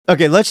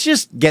Okay, let's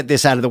just get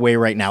this out of the way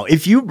right now.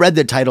 If you read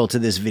the title to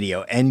this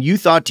video and you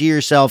thought to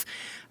yourself,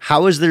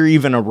 how is there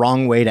even a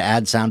wrong way to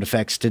add sound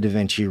effects to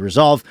Davinci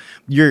Resolve?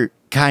 You're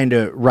kind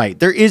of right.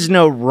 There is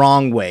no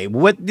wrong way.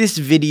 What this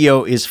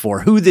video is for,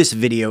 who this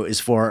video is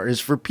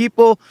for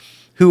people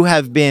who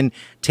have been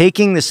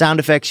taking the sound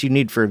effects you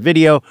need for a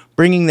video,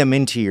 bringing them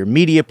into your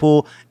media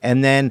pool,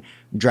 and then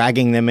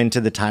dragging them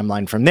into the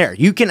timeline from there.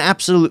 You can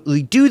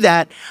absolutely do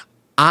that.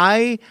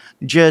 I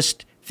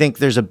just think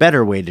there's a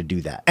better way to do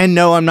that. And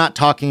no, I'm not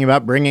talking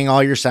about bringing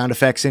all your sound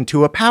effects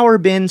into a power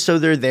bin so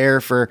they're there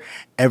for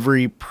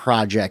every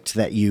project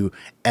that you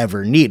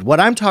ever need. What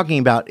I'm talking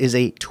about is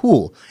a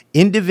tool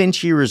in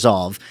Davinci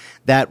Resolve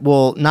that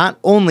will not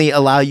only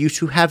allow you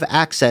to have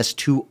access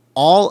to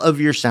all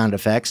of your sound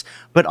effects,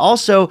 but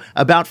also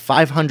about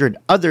 500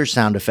 other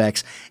sound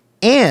effects,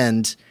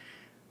 and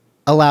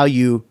allow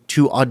you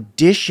to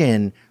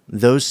audition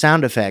those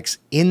sound effects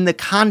in the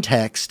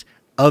context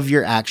of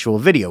your actual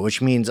video,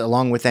 which means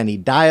along with any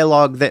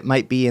dialogue that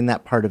might be in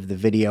that part of the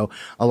video,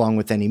 along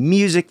with any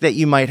music that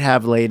you might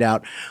have laid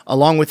out,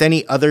 along with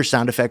any other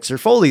sound effects or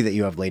Foley that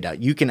you have laid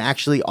out, you can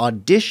actually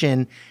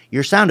audition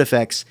your sound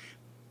effects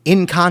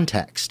in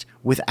context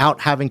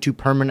without having to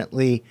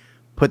permanently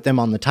put them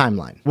on the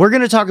timeline. We're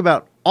going to talk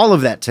about all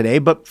of that today,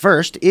 but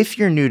first, if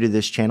you're new to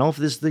this channel, if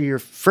this is your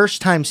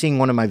first time seeing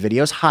one of my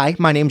videos, hi,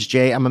 my name's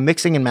Jay. I'm a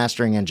mixing and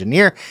mastering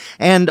engineer,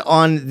 and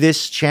on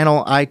this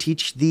channel, I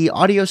teach the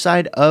audio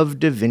side of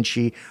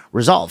Davinci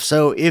Resolve.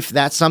 So if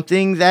that's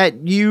something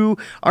that you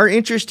are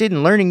interested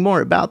in learning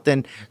more about,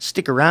 then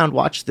stick around,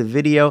 watch the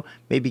video,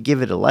 maybe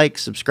give it a like,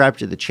 subscribe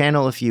to the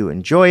channel if you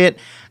enjoy it,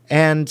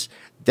 and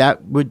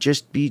that would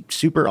just be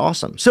super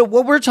awesome. So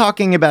what we're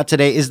talking about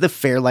today is the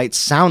Fairlight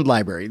sound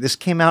library. This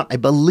came out, I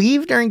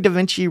believe, during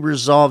Davinci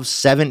Resolve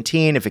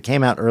 17. If it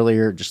came out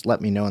earlier, just let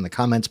me know in the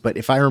comments. But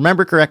if I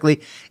remember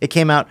correctly, it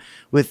came out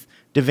with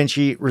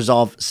Davinci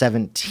Resolve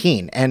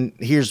 17. And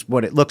here's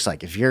what it looks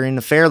like. If you're in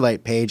the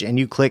Fairlight page and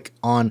you click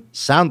on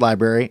sound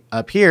library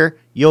up here,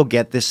 you'll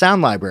get this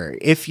sound library.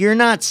 If you're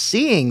not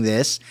seeing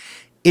this,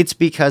 it's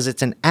because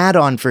it's an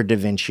add-on for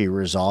Davinci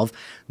Resolve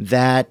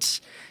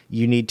that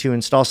you need to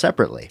install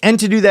separately. And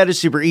to do that is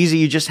super easy.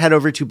 You just head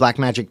over to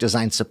Blackmagic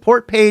Design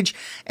support page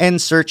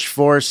and search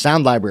for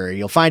sound library.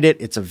 You'll find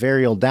it. It's a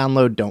very old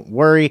download, don't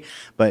worry,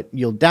 but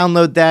you'll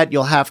download that.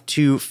 You'll have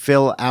to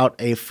fill out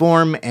a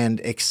form and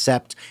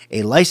accept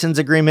a license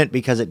agreement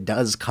because it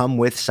does come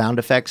with sound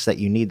effects that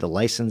you need the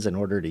license in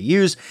order to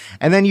use.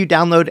 And then you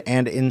download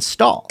and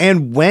install.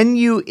 And when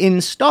you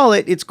install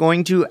it, it's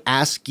going to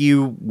ask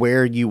you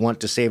where you want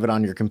to save it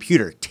on your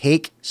computer.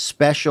 Take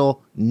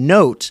special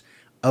note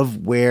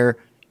of where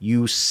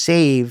you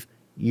save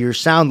your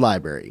sound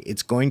library.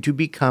 It's going to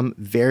become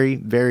very,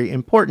 very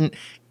important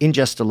in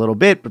just a little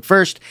bit. But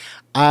first,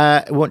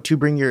 I want to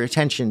bring your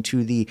attention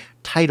to the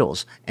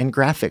titles and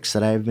graphics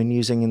that I have been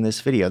using in this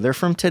video. They're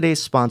from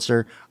today's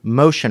sponsor,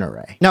 Motion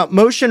Array. Now,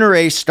 Motion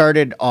Array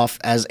started off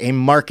as a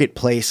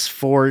marketplace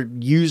for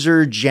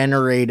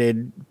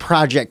user-generated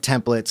project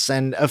templates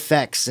and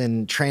effects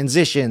and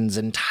transitions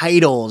and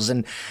titles,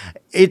 and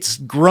it's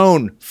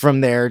grown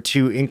from there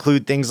to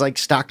include things like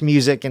stock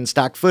music and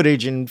stock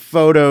footage and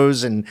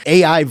photos and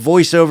AI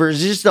voiceovers,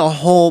 just a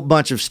whole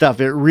bunch of stuff.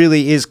 It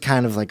really is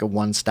kind of like a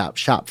one-stop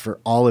shop for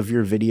all of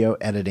your video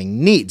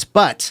editing needs.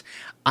 But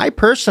I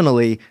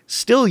personally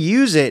still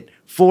use it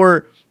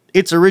for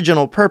its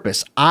original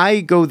purpose. I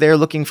go there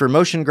looking for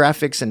motion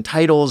graphics and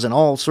titles and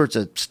all sorts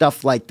of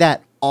stuff like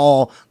that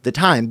all the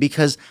time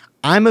because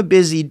I'm a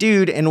busy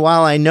dude, and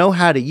while I know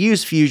how to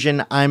use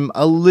Fusion, I'm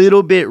a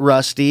little bit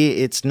rusty.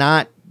 It's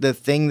not the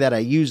thing that I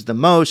use the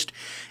most,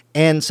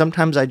 and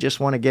sometimes I just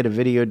want to get a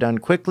video done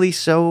quickly,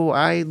 so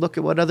I look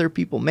at what other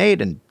people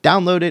made and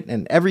download it,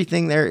 and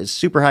everything there is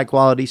super high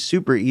quality,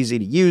 super easy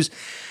to use,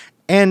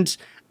 and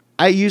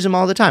I use them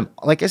all the time.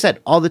 Like I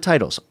said, all the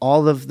titles,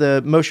 all of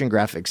the motion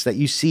graphics that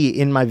you see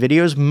in my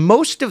videos,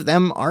 most of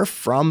them are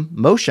from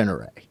Motion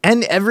Array.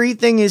 And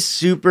everything is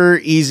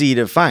super easy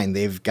to find.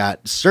 They've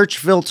got search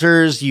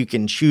filters. You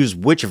can choose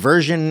which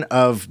version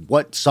of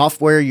what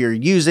software you're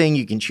using.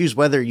 You can choose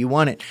whether you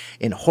want it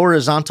in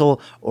horizontal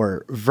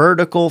or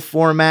vertical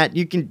format.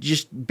 You can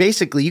just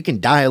basically, you can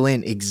dial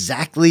in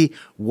exactly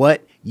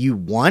what you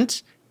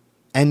want,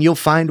 and you'll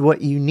find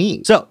what you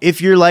need. So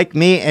if you're like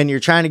me and you're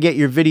trying to get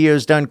your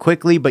videos done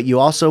quickly, but you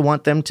also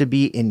want them to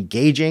be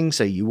engaging,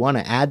 so you want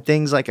to add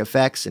things like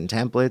effects and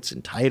templates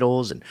and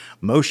titles and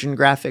motion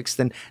graphics,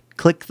 then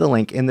click the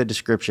link in the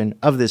description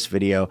of this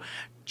video.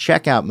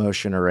 Check out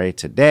Motion Array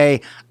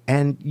today,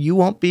 and you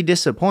won't be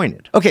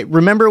disappointed. Okay,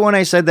 remember when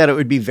I said that it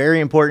would be very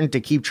important to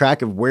keep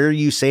track of where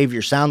you save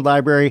your sound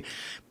library?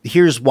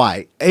 Here's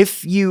why.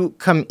 If you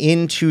come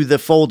into the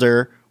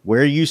folder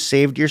where you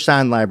saved your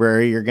sound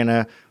library, you're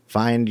gonna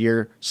find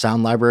your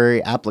sound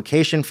library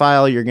application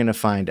file, you're going to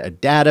find a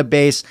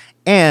database,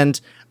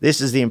 and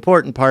this is the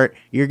important part,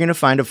 you're going to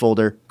find a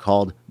folder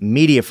called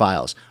media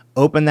files.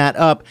 open that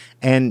up,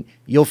 and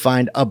you'll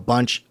find a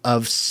bunch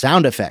of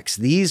sound effects.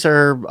 These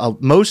are,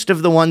 most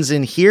of the ones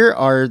in here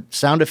are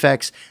sound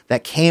effects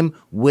that came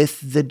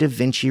with the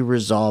Davinci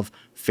Resolve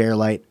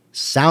Fairlight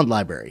sound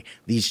library.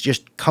 These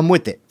just come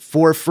with it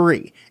for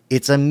free.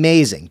 It's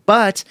amazing.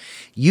 But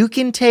you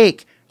can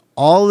take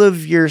all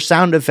of your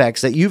sound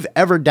effects that you've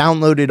ever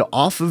downloaded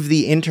off of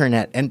the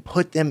internet and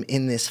put them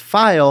in this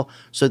file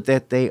so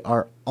that they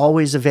are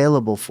always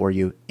available for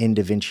you in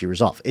Davinci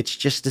Resolve. It's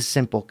just a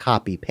simple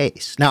copy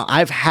paste. Now,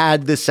 I've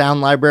had the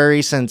sound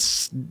library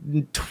since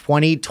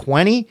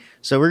 2020,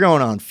 so we're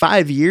going on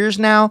 5 years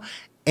now,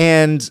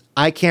 and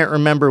I can't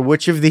remember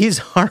which of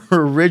these are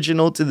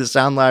original to the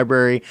sound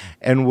library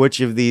and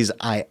which of these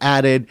I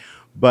added,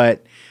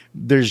 but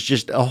there's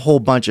just a whole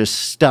bunch of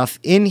stuff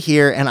in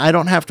here, and I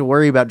don't have to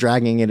worry about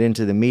dragging it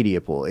into the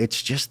media pool.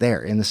 It's just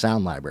there in the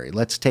sound library.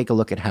 Let's take a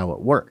look at how it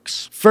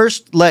works.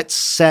 First, let's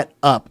set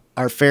up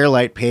our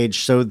Fairlight page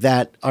so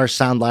that our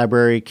sound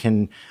library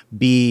can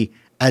be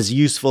as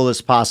useful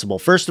as possible.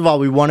 First of all,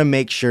 we want to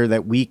make sure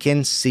that we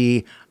can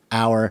see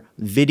our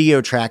video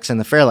tracks in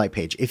the Fairlight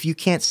page. If you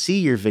can't see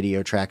your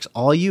video tracks,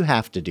 all you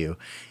have to do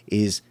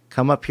is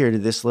come up here to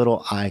this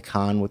little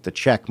icon with the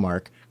check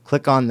mark,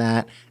 click on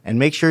that, and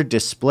make sure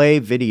Display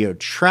Video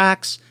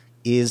Tracks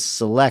is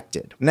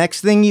selected.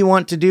 Next thing you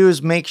want to do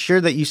is make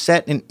sure that you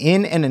set an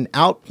in and an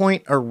out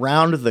point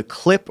around the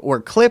clip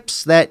or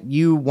clips that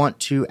you want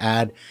to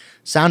add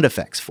sound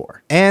effects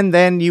for. And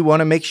then you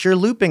want to make sure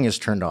looping is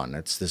turned on.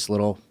 It's this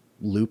little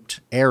looped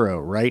arrow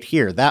right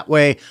here. That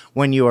way,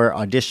 when you are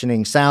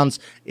auditioning sounds,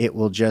 it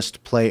will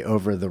just play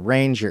over the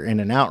range, your in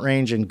and out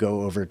range, and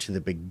go over to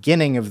the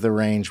beginning of the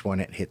range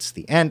when it hits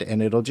the end,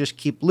 and it'll just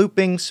keep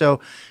looping so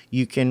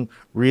you can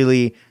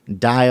really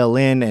dial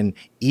in and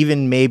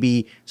even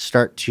maybe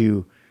start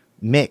to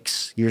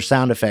mix your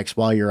sound effects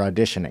while you're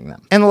auditioning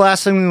them. And the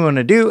last thing we want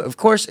to do, of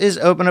course, is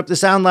open up the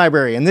sound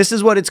library. And this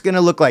is what it's going to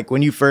look like.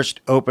 When you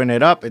first open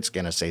it up, it's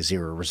going to say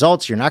 0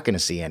 results. You're not going to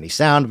see any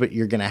sound, but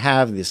you're going to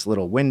have this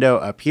little window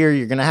up here.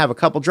 You're going to have a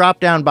couple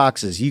drop-down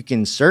boxes. You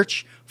can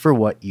search for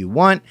what you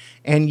want,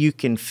 and you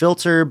can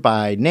filter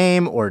by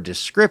name or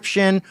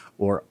description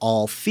or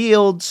all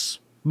fields.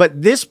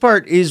 But this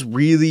part is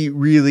really,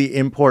 really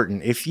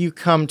important. If you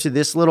come to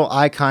this little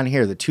icon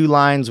here, the 2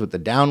 lines with the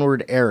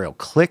downward arrow,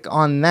 click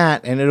on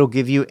that and it'll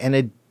give you an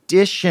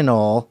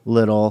additional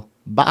little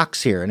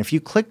box here. And if you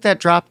click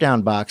that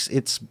drop-down box,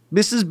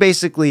 this is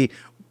basically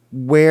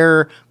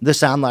where the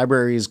sound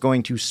library is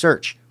going to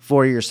search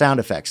for your sound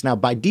effects. Now,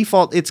 by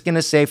default, it's going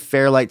to say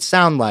Fairlight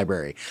Sound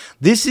Library.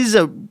 This is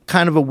a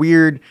kind of a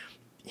weird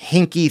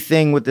hinky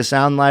thing with the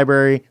sound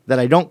library that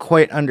I don't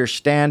quite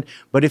understand,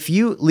 but if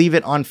you leave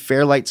it on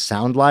Fairlight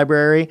Sound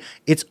Library,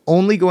 it's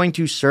only going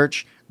to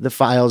search the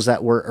files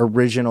that were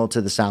original to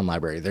the sound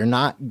library. They're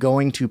not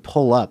going to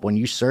pull up. When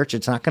you search,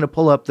 it's not going to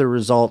pull up the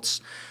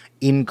results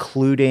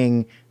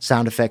including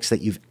sound effects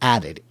that you've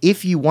added.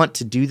 If you want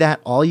to do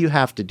that, all you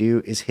have to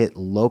do is hit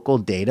local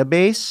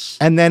database,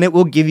 and then it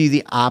will give you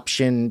the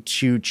option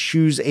to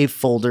choose a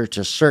folder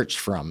to search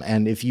from.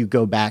 And if you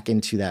go back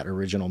into that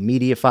original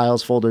media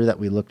files folder that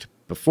we looked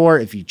before,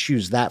 if you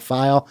choose that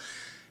file,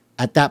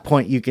 at that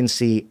point you can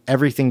see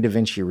everything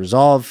Davinci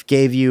Resolve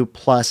gave you,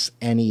 plus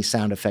any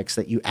sound effects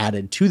that you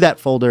added to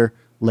that folder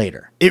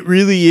later. It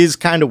really is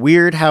kind of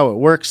weird how it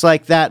works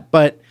like that,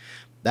 but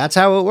that's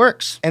how it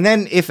works. And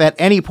then if at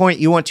any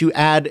point you want to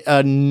add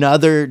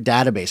another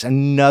database,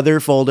 another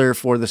folder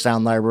for the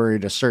sound library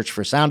to search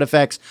for sound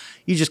effects,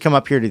 you just come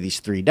up here to these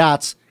 3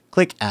 dots,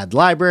 click Add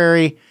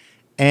Library,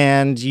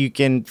 and you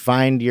can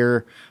find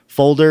your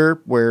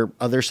folder where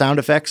other sound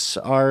effects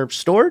are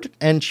stored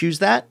and choose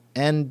that,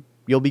 and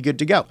you'll be good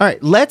to go. All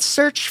right, let's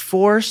search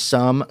for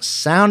some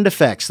sound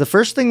effects. The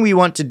first thing we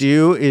want to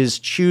do is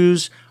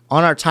choose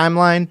on our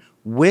timeline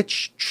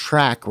which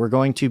track we're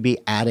going to be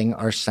adding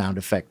our sound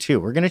effect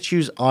to. We're going to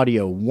choose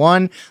audio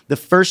 1. The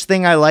first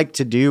thing I like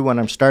to do when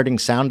I'm starting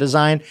sound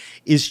design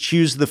is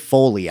choose the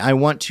Foley. I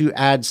want to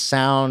add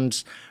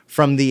sounds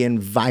from the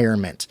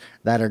environment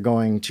that are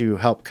going to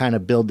help kind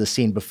of build the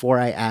scene before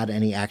I add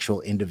any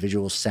actual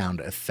individual sound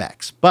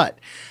effects. But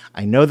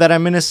I know that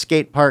I'm in a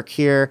skate park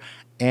here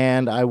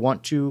and I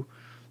want to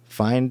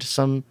find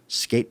some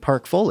skate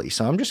park Foley.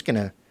 So I'm just going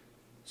to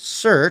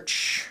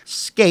search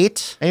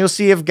skate, and you'll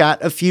see I've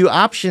got a few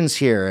options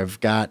here. I've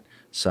got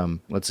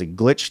some, let's see,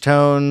 glitch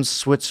tones,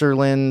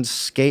 Switzerland,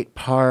 skate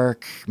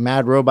park,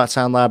 Mad Robot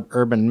Sound Lab,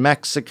 urban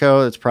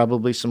Mexico. That's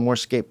probably some more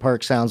skate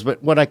park sounds,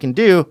 but what I can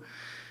do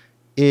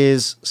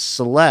is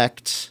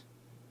select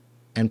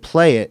and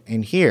play it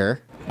in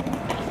here.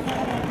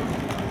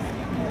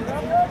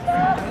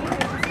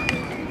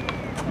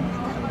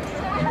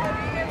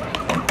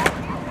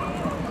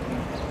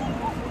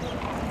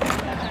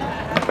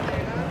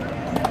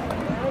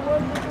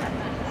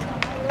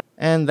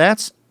 And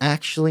that's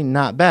actually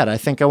not bad. I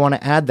think I want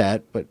to add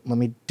that, but let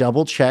me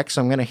double check.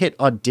 So I'm going to hit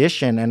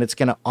Audition, and it's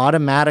going to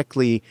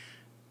automatically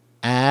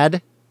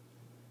add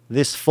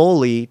this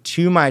Foley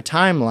to my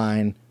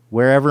timeline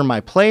wherever my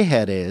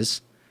playhead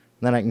is.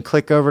 Then I can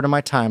click over to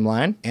my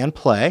timeline and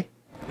play.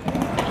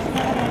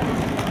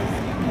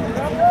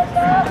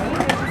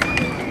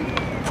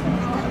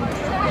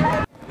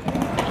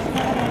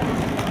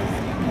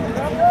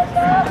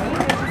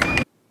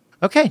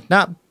 Okay,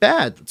 not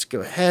bad. Let's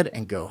go ahead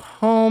and go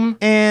home,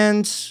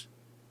 and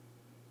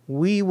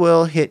we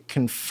will hit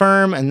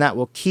confirm, and that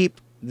will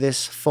keep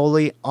this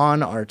Foley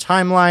on our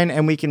timeline,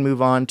 and we can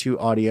move on to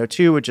audio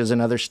 2, which is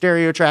another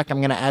stereo track. I'm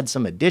going to add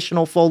some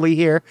additional Foley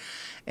here,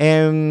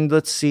 and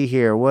let's see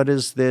here. What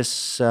is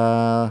this?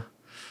 What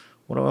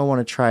do I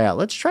want to try out?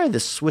 Let's try the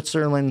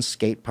Switzerland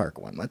skate park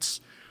one. Let's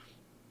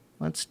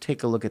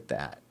take a look at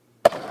that.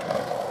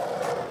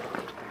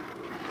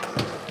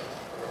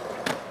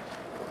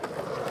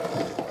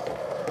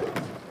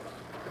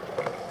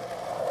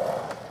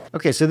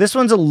 Okay, so this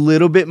one's a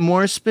little bit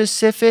more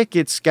specific.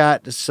 It's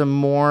got some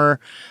more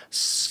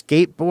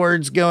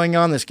skateboards going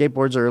on. The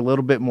skateboards are a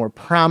little bit more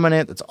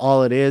prominent. That's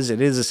all it is.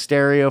 It is a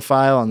stereo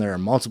file, and there are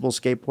multiple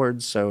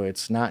skateboards, so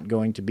it's not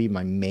going to be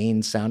my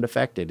main sound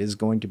effect. It is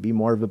going to be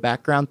more of a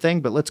background thing,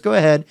 but let's go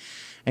ahead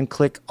and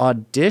click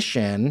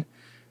Audition.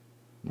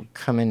 We'll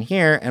come in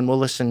here, and we'll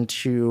listen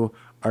to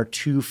our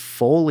 2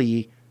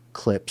 Foley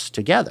clips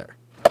together.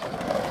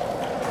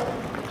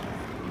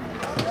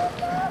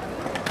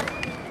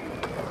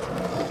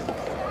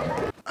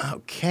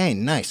 Okay,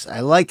 nice. I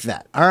like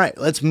that. All right,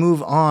 let's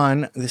move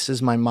on. This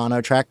is my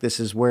mono track. This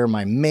is where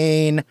my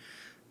main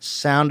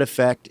sound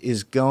effect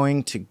is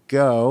going to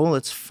go.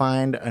 Let's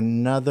find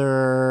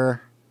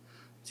another.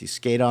 Let's see,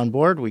 skate on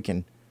board. We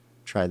can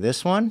try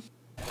this one.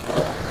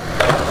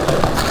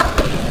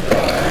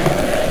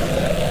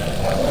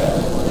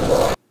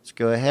 Let's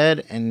go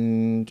ahead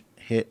and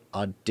hit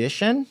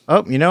Audition.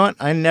 Oh, you know what?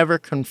 I never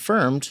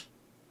confirmed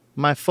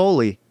my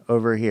Foley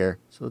over here.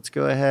 So let's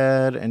go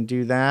ahead and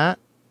do that.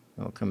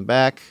 We'll come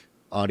back,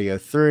 audio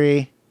 3.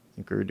 I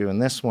think we were doing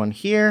this one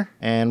here.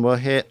 And we'll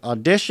hit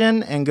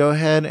Audition and go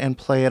ahead and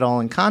play it all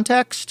in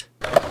context.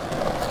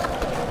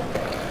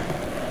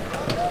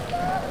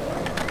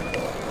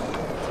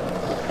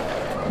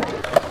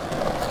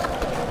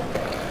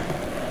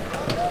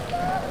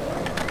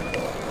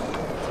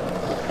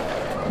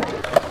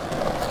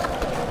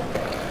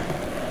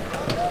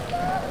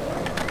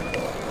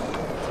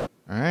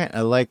 All right,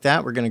 I like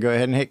that. We're going to go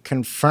ahead and hit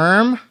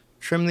Confirm,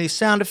 trim these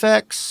sound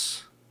effects.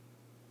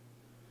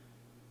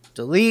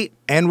 Delete,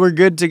 and we're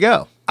good to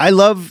go. I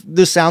love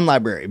the sound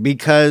library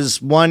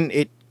because, one,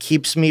 it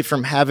keeps me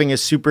from having a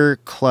super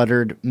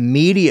cluttered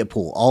media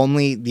pool.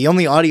 The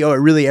only audio I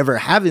really ever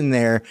have in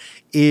there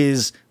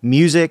is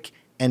music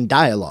and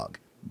dialogue.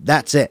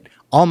 That's it.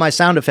 All my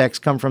sound effects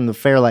come from the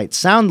Fairlight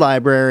sound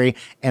library,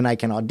 and I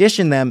can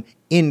audition them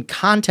in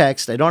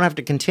context. I don't have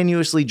to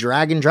continuously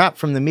drag and drop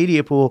from the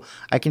media pool.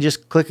 I can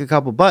just click a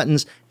couple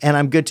buttons, and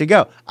I'm good to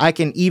go. I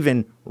can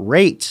even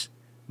rate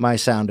my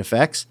sound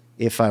effects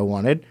if I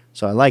wanted.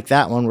 So I like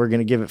that one. We're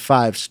going to give it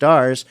 5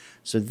 stars.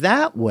 So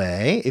that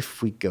way,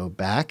 if we go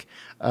back,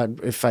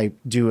 if I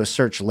do a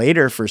search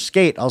later for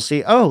skate, I'll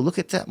see, oh, look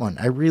at that one.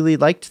 I really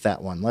liked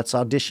that one. Let's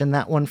audition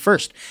that one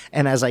first.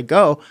 And as I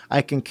go,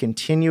 I can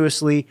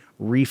continuously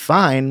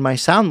refine my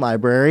sound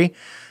library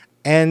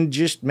and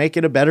just make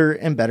it a better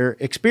and better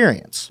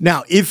experience.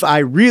 Now, if I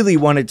really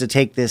wanted to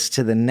take this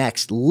to the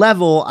next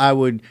level, I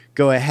would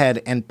go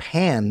ahead and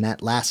pan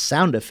that last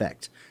sound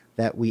effect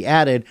that we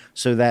added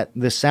so that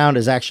the sound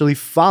is actually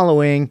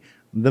following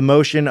the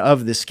motion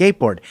of the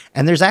skateboard.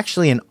 And there's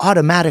actually an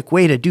automatic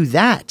way to do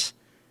that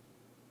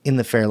in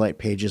the Fairlight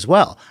page as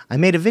well. I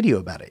made a video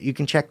about it. You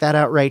can check that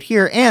out right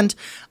here. And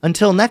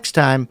until next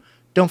time,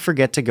 don't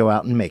forget to go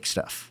out and make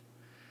stuff.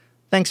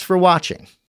 Thanks for watching.